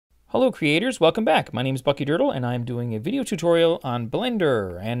Hello creators, welcome back. My name is Bucky Dirtle and I'm doing a video tutorial on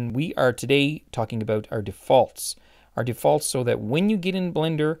Blender, and we are today talking about our defaults. Our defaults so that when you get in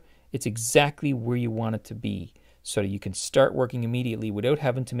Blender, it's exactly where you want it to be, so that you can start working immediately without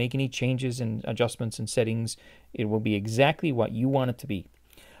having to make any changes and adjustments and settings. It will be exactly what you want it to be.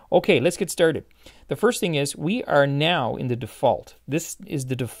 Okay, let's get started. The first thing is we are now in the default. This is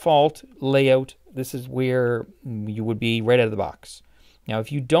the default layout. This is where you would be right out of the box. Now,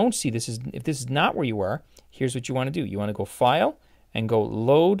 if you don't see this, if this is not where you are, here's what you want to do. You want to go File and go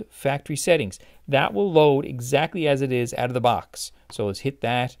Load Factory Settings. That will load exactly as it is out of the box. So let's hit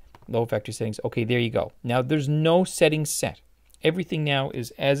that, Load Factory Settings. Okay, there you go. Now, there's no settings set. Everything now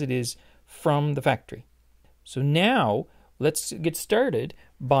is as it is from the factory. So now, let's get started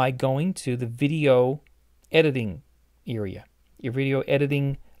by going to the video editing area, your video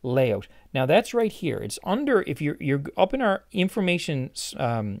editing layout. Now that's right here. It's under, if you're up in our information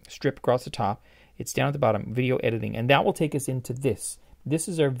strip across the top, it's down at the bottom, video editing, and that will take us into this. This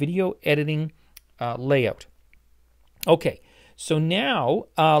is our video editing layout. Okay, so now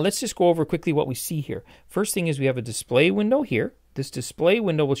let's just go over quickly what we see here. First thing is we have a display window here. This display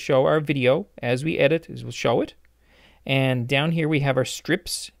window will show our video as we edit, it will show it. And down here we have our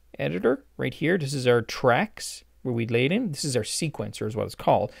strips editor right here. This is our tracks where we laid in. This is our sequencer is what it's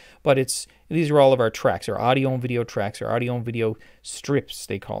called, but these are all of our tracks, our audio and video tracks, our audio and video strips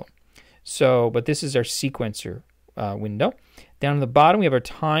they call them. So, but this is our sequencer window. Down at the bottom we have our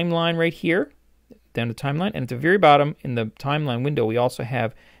timeline right here, down the timeline, and at the very bottom in the timeline window we also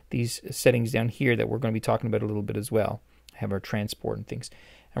have these settings down here that we're going to be talking about a little bit as well. Have our transport and things,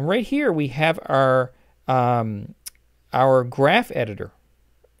 and right here we have our graph editor.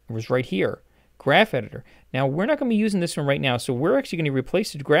 It was right here. Graph editor. Now we're not going to be using this one right now, so we're actually going to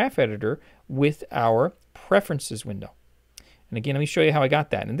replace the graph editor with our preferences window. And again, let me show you how I got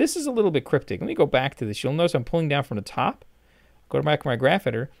that. And this is a little bit cryptic. Let me go back to this. You'll notice I'm pulling down from the top. Go back to my graph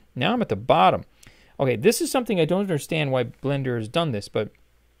editor. Now I'm at the bottom. Okay, this is something I don't understand why Blender has done this, but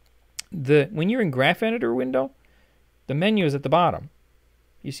when you're in graph editor window, the menu is at the bottom.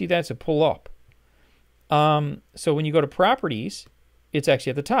 You see that's a pull up. So when you go to properties, it's actually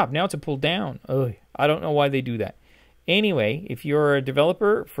at the top. Now it's a pull down. Ugh, I don't know why they do that. Anyway, if you're a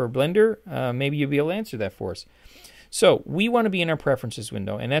developer for Blender, maybe you'll be able to answer that for us. So we want to be in our preferences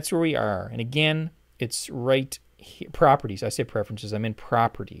window, and that's where we are. And again, it's right here. Properties. I said preferences. I meant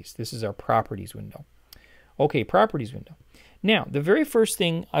properties. This is our properties window. Okay, properties window. Now, the very first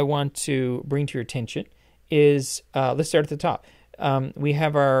thing I want to bring to your attention is, let's start at the top. We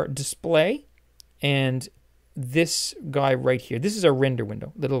have our display, and this guy right here, this is our render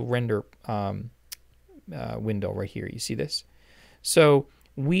window, little render window right here. You see this? So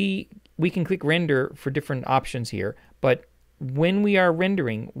we can click render for different options here, but when we are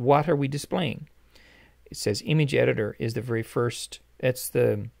rendering, what are we displaying? It says image editor is the very first. That's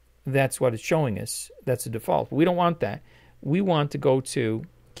what it's showing us. That's the default. But we don't want that. We want to go to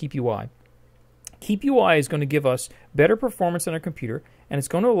Keep UI. Keep UI is going to give us better performance on our computer, and it's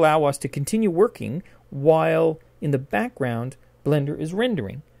going to allow us to continue working while in the background Blender is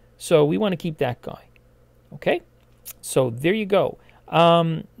rendering. So we want to keep that guy. Okay, so there you go.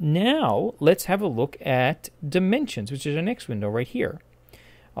 Now let's have a look at dimensions, which is our next window right here.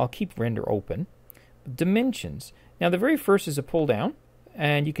 I'll keep render open. Dimensions. Now the very first is a pull down,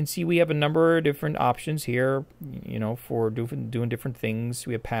 and you can see we have a number of different options here, you know, for doing different things.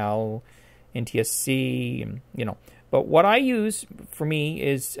 We have PAL, NTSC, but what I use for me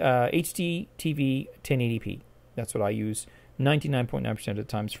is HD TV 1080p. That's what I use 99.9% of the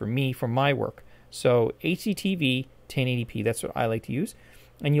times for me, for my work. So HD TV 1080p, that's what I like to use.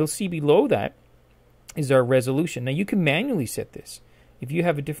 And you'll see below that is our resolution. Now you can manually set this. If you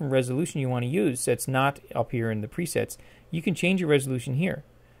have a different resolution you want to use that's not up here in the presets, you can change your resolution here.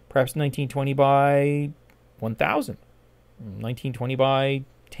 Perhaps 1920 by 1000, 1920 by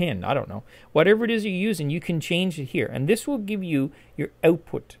 10, I don't know. Whatever it is you're using, you can change it here, and this will give you your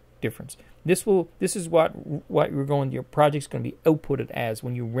output difference. This is what your project's going to be outputted as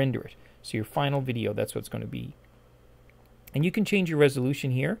when you render it. So your final video, that's what it's going to be. And you can change your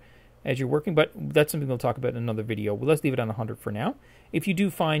resolution here as you're working, but that's something we'll talk about in another video. Well, let's leave it on 100 for now. If you do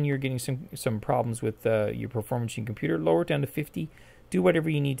find you're getting some problems with your performance in your computer, lower it down to 50. Do whatever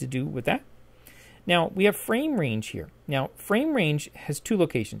you need to do with that. Now, we have frame range here. Now, frame range has two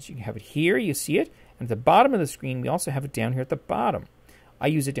locations. You can have it here, you see it, and at the bottom of the screen, we also have it down here at the bottom. I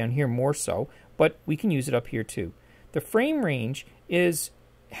use it down here more so, but we can use it up here too. The frame range is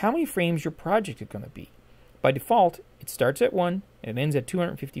how many frames your project is going to be. By default, it starts at 1 and it ends at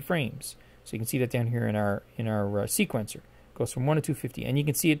 250 frames. So you can see that down here in our sequencer. goes from 1 to 250, and you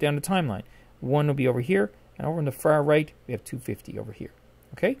can see it down the timeline. 1 will be over here, and over on the far right, we have 250 over here.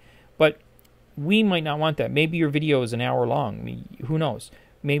 Okay? But we might not want that. Maybe your video is an hour long. I mean, who knows?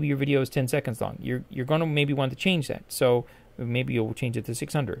 Maybe your video is 10 seconds long. You're going to maybe want to change that. So maybe you'll change it to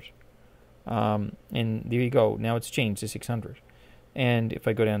 600. And there you go. Now it's changed to 600. And if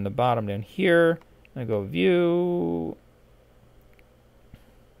I go down the bottom down here, I go view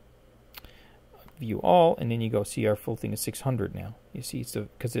all, and then you go see our full thing is 600 now. You see, it's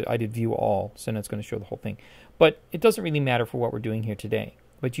because I did view all, so now it's going to show the whole thing. But it doesn't really matter for what we're doing here today.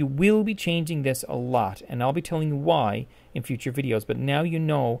 But you will be changing this a lot, and I'll be telling you why in future videos. But now you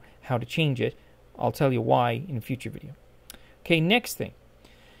know how to change it. I'll tell you why in a future video. Okay, next thing.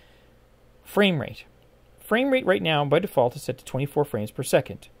 Frame rate. Frame rate right now, by default, is set to 24 frames per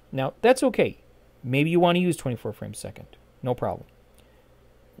second. Now, that's okay. Maybe you want to use 24 frames per second. No problem.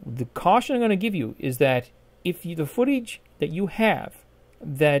 The caution I'm going to give you is that if the footage that you have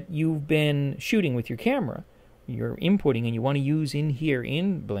that you've been shooting with your camera, you're inputting and you want to use in here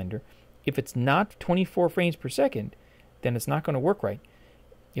in Blender, if it's not 24 frames per second, then it's not going to work right.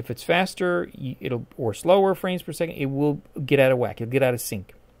 If it's faster or slower frames per second, it will get out of whack. It'll get out of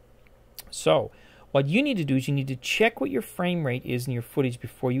sync. So what you need to do is you need to check what your frame rate is in your footage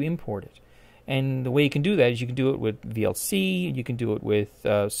before you import it. And the way you can do that is you can do it with VLC, you can do it with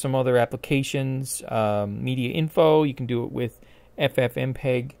some other applications, media info, you can do it with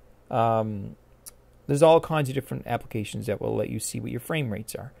FFmpeg. There's all kinds of different applications that will let you see what your frame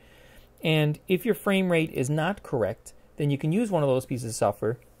rates are. And if your frame rate is not correct, then you can use one of those pieces of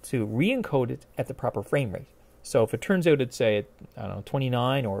software to re-encode it at the proper frame rate. So if it turns out it's, say, at, I don't know,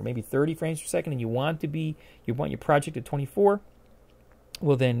 29 or maybe 30 frames per second, and you want your project at 24,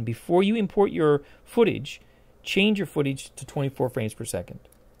 well then before you import your footage, change your footage to 24 frames per second.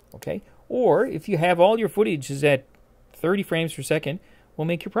 Okay? Or if you have all your footage is at 30 frames per second, we'll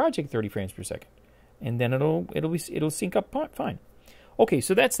make your project 30 frames per second. And then it'll sync up fine. Okay,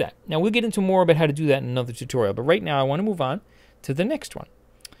 so that's that. Now we'll get into more about how to do that in another tutorial, but right now I want to move on to the next one.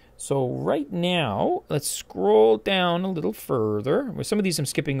 So right now, let's scroll down a little further. Some of these I'm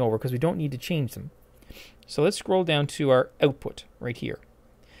skipping over because we don't need to change them. So let's scroll down to our output right here.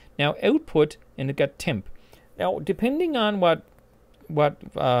 Now output, and it got temp. Now depending on what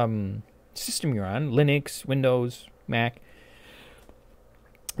system you're on, Linux, Windows, Mac,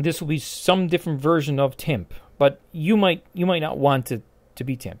 this will be some different version of temp. But you might not want to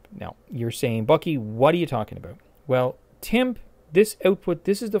be temp. Now you're saying, Bucky, what are you talking about? Well, temp. This output,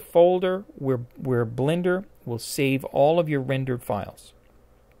 this is the folder where Blender will save all of your rendered files.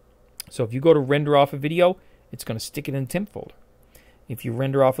 So if you go to render off a video, it's going to stick it in the temp folder. If you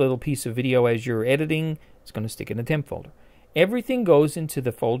render off a little piece of video as you're editing, it's going to stick it in the temp folder. Everything goes into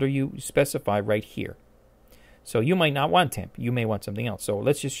the folder you specify right here. So you might not want temp. You may want something else. So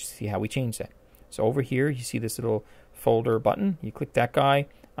let's just see how we change that. So over here, you see this little folder button. You click that guy.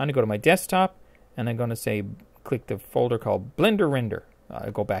 I'm going to go to my desktop, and I'm going to say, click the folder called Blender Render.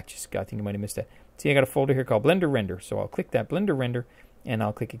 I'll go back, I think you might have missed that. See, I got a folder here called Blender Render. So I'll click that Blender Render, and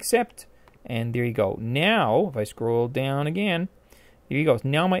I'll click Accept, and there you go. Now, if I scroll down again, there you go.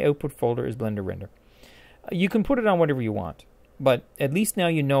 Now my output folder is Blender Render. You can put it on whatever you want, but at least now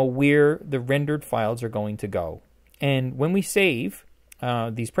you know where the rendered files are going to go. And when we save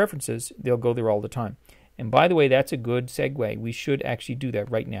these preferences, they'll go there all the time. And by the way, that's a good segue. We should actually do that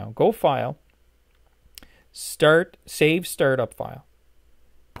right now. Go File, Save Startup File.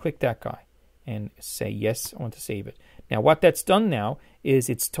 Click that guy and say, yes, I want to save it. Now, what that's done now is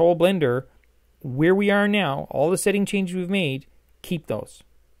it's told Blender where we are now, all the setting changes we've made, keep those.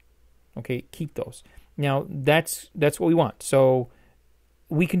 Okay, keep those. Now, that's what we want. So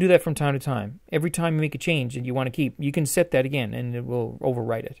we can do that from time to time. Every time you make a change and you want to keep, you can set that again and it will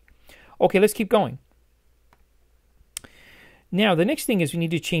overwrite it. Okay, let's keep going. Now, the next thing is we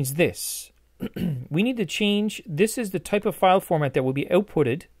need to change this. We need to change, this is the type of file format that will be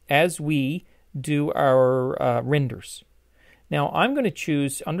outputted as we do our renders. Now, I'm going to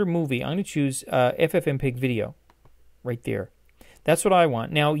choose, under Movie, I'm going to choose FFmpeg Video right there. That's what I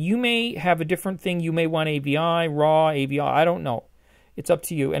want. Now, you may have a different thing. You may want AVI, RAW, AVI, I don't know. It's up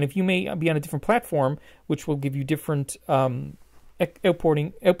to you. And if you may be on a different platform, which will give you different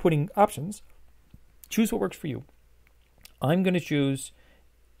outputting options, choose what works for you. I'm going to choose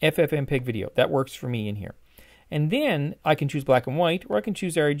FFmpeg Video. That works for me in here. And then I can choose black and white, or I can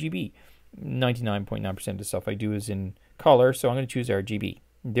choose RGB. 99.9% of the stuff I do is in color, so I'm going to choose RGB.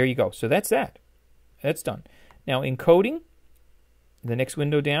 There you go. So that's that. That's done. Now, encoding, the next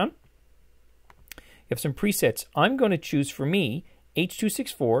window down, you have some presets. I'm going to choose, for me,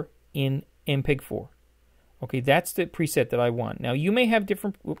 H.264 in MPEG 4. Okay, that's the preset that I want. Now you may have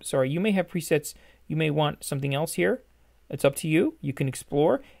different, you may have presets, you may want something else here. It's up to you. You can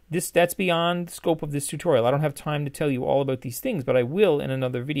explore. That's beyond the scope of this tutorial. I don't have time to tell you all about these things, but I will in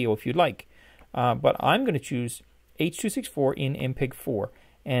another video if you'd like. But I'm going to choose H.264 in MPEG-4,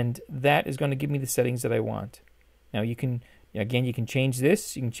 and that is going to give me the settings that I want. Now you can, again, you can change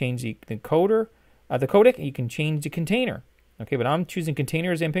this. You can change the codec, and you can change the container. Okay, but I'm choosing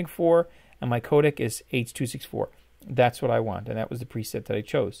container as MPEG-4, and my codec is H.264. That's what I want, and that was the preset that I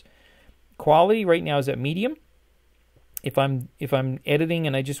chose. Quality right now is at medium. If I'm editing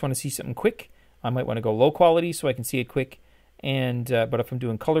and I just want to see something quick, I might want to go low quality so I can see it quick. And but if I'm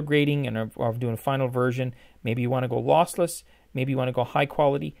doing color grading and or I'm doing a final version, maybe you want to go lossless, maybe you want to go high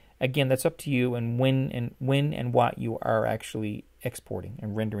quality. Again, that's up to you and when and what you are actually exporting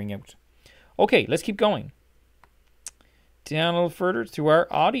and rendering out. Okay, let's keep going. Down a little further to our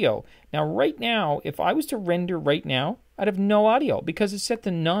audio. Now, right now, if I was to render right now, I'd have no audio because it's set to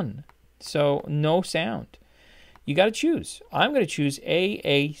none. So no sound. You got to choose. I'm going to choose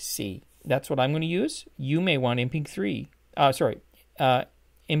AAC. That's what I'm going to use. You may want MP3.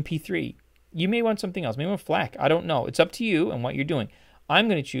 MP3. You may want something else. Maybe want FLAC. I don't know. It's up to you and what you're doing. I'm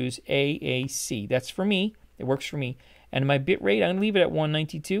going to choose AAC. That's for me. It works for me. And my bit rate, I'm going to leave it at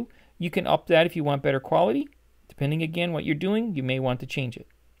 192. You can up that if you want better quality. Depending, again, what you're doing, you may want to change it.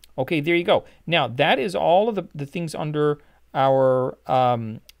 Okay, there you go. Now, that is all of the things under our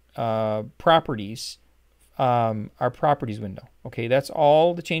properties. Our properties window. Okay, that's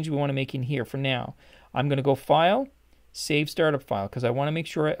all the changes we want to make in here for now. I'm going to go File, Save Startup File, because I want to make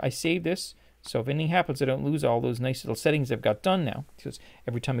sure I save this. So if anything happens, I don't lose all those nice little settings I've got done now. Because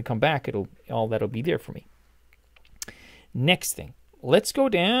every time I come back, all that'll be there for me. Next thing, let's go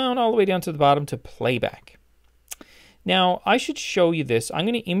down all the way down to the bottom to playback. Now I should show you this. I'm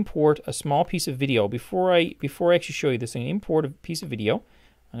going to import a small piece of video before I actually show you this. I'm going to import a piece of video.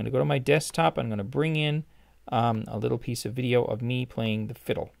 I'm going to go to my desktop. I'm going to bring in a little piece of video of me playing the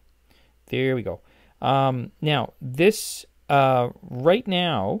fiddle. There we go. Now this right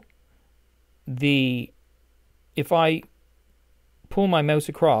now, if I pull my mouse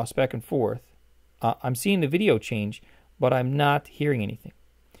across back and forth, I'm seeing the video change, but I'm not hearing anything.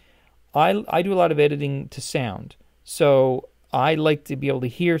 I do a lot of editing to sound, so I like to be able to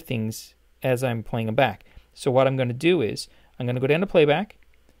hear things as I'm playing them back. So what I'm going to do is I'm going to go down to playback,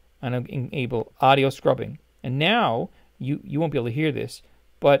 and I'm enable audio scrubbing. And now you won't be able to hear this,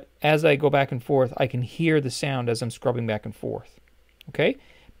 but as I go back and forth, I can hear the sound as I'm scrubbing back and forth. Okay?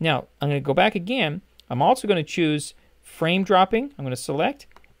 Now, I'm going to go back again. I'm also going to choose frame dropping. I'm going to select,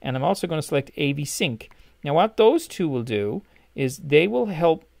 and I'm also going to select Vsync. Now, what those two will do is they will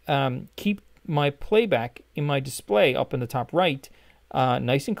help keep my playback in my display up in the top right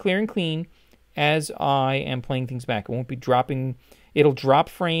nice and clear and clean as I am playing things back. It won't be dropping. It'll drop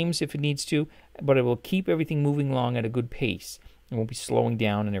frames if it needs to, but it will keep everything moving along at a good pace. It won't be slowing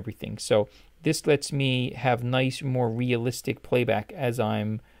down and everything. So this lets me have nice, more realistic playback as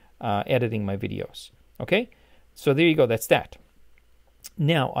I'm editing my videos. Okay, so there you go. That's that.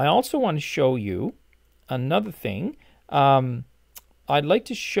 Now, I also want to show you another thing. I'd like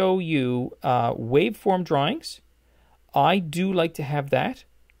to show you Waveform Drawings. I do like to have that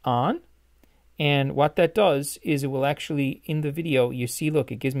on. And what that does is it will actually, in the video, you see,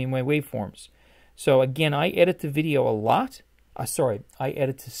 look, it gives me my waveforms. So again, I edit the video a lot. I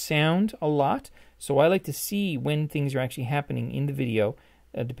edit the sound a lot. So I like to see when things are actually happening in the video,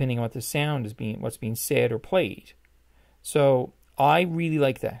 depending on what the sound is what's being said or played. So I really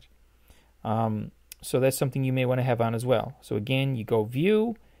like that. So that's something you may want to have on as well. So again, you go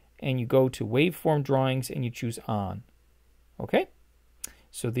View, and you go to Waveform Drawings, and you choose On. Okay?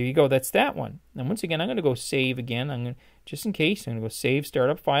 So there you go. That's that one. And once again, I'm going to go Save again. Just in case, I'm going to go Save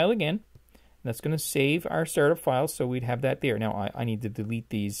Startup File again. And that's going to save our startup file, so we'd have that there. Now, I need to delete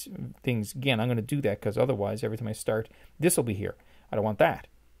these things. Again, I'm going to do that because otherwise, every time I start, this will be here. I don't want that.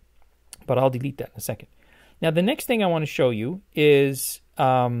 But I'll delete that in a second. Now, the next thing I want to show you is,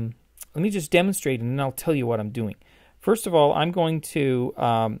 let me just demonstrate, and then I'll tell you what I'm doing. First of all, I'm going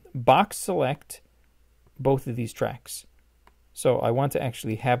to box select both of these tracks. So I want to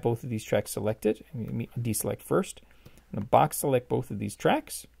actually have both of these tracks selected. Let me deselect first. I'm going to box select both of these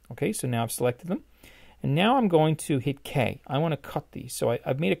tracks. Okay, so now I've selected them. And now I'm going to hit K. I want to cut these. So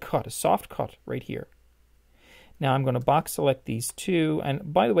I've made a cut, a soft cut right here. Now I'm going to box select these two.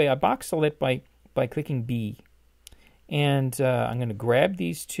 And by the way, I box select by clicking B. And I'm going to grab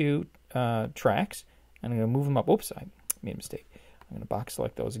these two tracks. And I'm going to move them up. Oops, I made a mistake. I'm going to box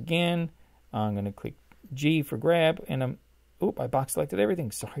select those again. I'm going to click G for grab. And I box selected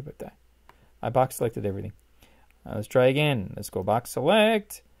everything. Sorry about that. I box selected everything. Let's try again. Let's go box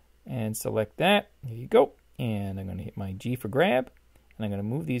select and select that. Here you go. And I'm going to hit my G for grab. And I'm going to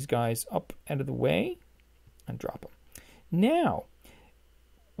move these guys up out of the way and drop them. Now,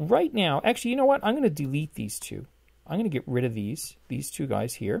 right now, actually, you know what? I'm going to delete these two. I'm going to get rid of these two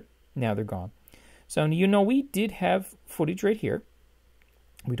guys here. Now they're gone. So you know we did have footage right here.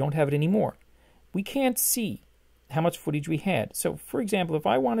 We don't have it anymore. We can't see how much footage we had. So, for example, if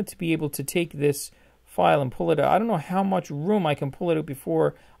I wanted to be able to take this file and pull it out, I don't know how much room I can pull it out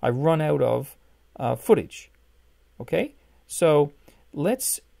before I run out of footage. Okay? So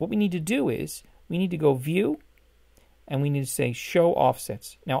what we need to do is we need to go View, and we need to say Show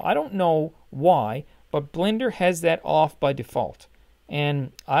Offsets. Now, I don't know why, but Blender has that off by default.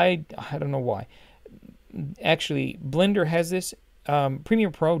 And I don't know why. Actually, Blender has this.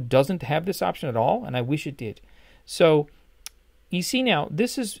 Premiere Pro doesn't have this option at all, and I wish it did. So you see now,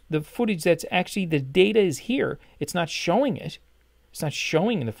 this is the footage that's actually, the data is here. It's not showing it. It's not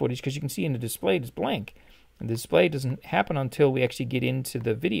showing in the footage because you can see in the display it's blank. And the display doesn't happen until we actually get into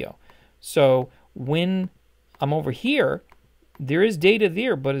the video. So when I'm over here, there is data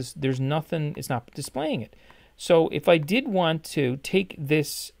there, but there's nothing, it's not displaying it. So if I did want to take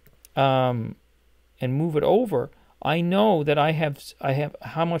this and move it over, I know that I have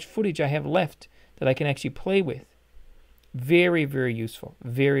how much footage I have left that I can actually play with. Very, very useful.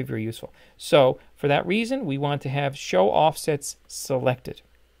 Very, very useful. So for that reason, we want to have Show Offsets selected.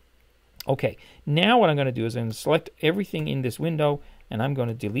 Okay, now what I'm going to do is I'm going to select everything in this window, and I'm going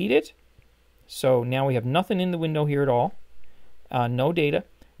to delete it. So now we have nothing in the window here at all. No data.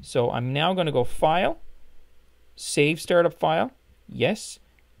 So I'm now going to go File, Save Startup File. Yes.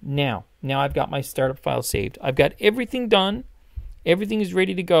 Now I've got my startup file saved. I've got everything done. Everything is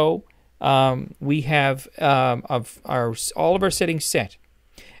ready to go. We have all of our settings set.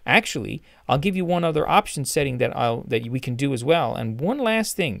 Actually, I'll give you one other option setting that we can do as well. And one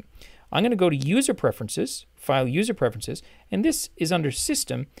last thing, I'm going to go to User Preferences, File User Preferences, and this is under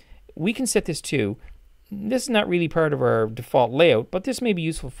System. We can set this too. This is not really part of our default layout, but this may be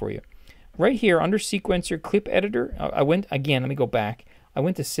useful for you. Right here under Sequencer Clip Editor, let me go back. I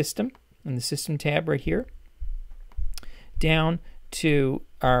went to System, in the System tab right here, down to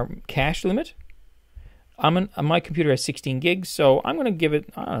our cache limit. My computer has 16 gigs, so I'm going to give it,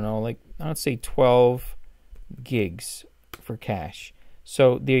 I don't know, like, let's say 12 gigs for cache.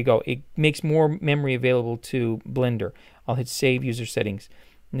 So there you go. It makes more memory available to Blender. I'll hit Save User Settings.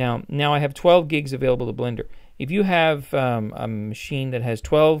 Now I have 12 gigs available to Blender. If you have a machine that has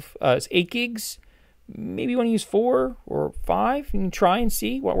 8 gigs, maybe you want to use 4 or 5. You can try and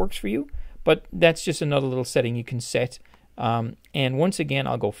see what works for you. But that's just another little setting you can set. And once again,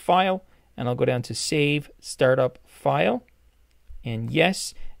 I'll go File, and I'll go down to Save Startup File. And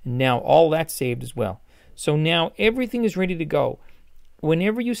yes, now all that's saved as well. So now everything is ready to go.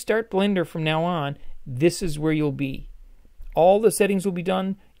 Whenever you start Blender from now on, this is where you'll be. All the settings will be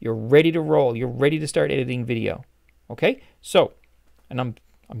done. You're ready to roll. You're ready to start editing video. Okay? So, and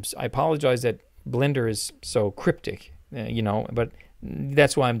I apologize that Blender is so cryptic, but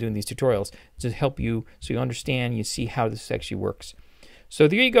that's why I'm doing these tutorials, to help you so you understand, you see how this actually works. So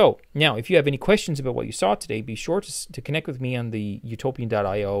there you go. Now, if you have any questions about what you saw today, be sure to connect with me on the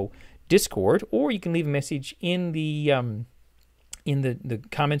utopian.io Discord, or you can leave a message in the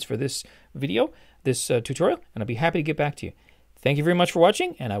comments for this video, this tutorial, and I'll be happy to get back to you. Thank you very much for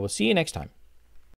watching, and I will see you next time.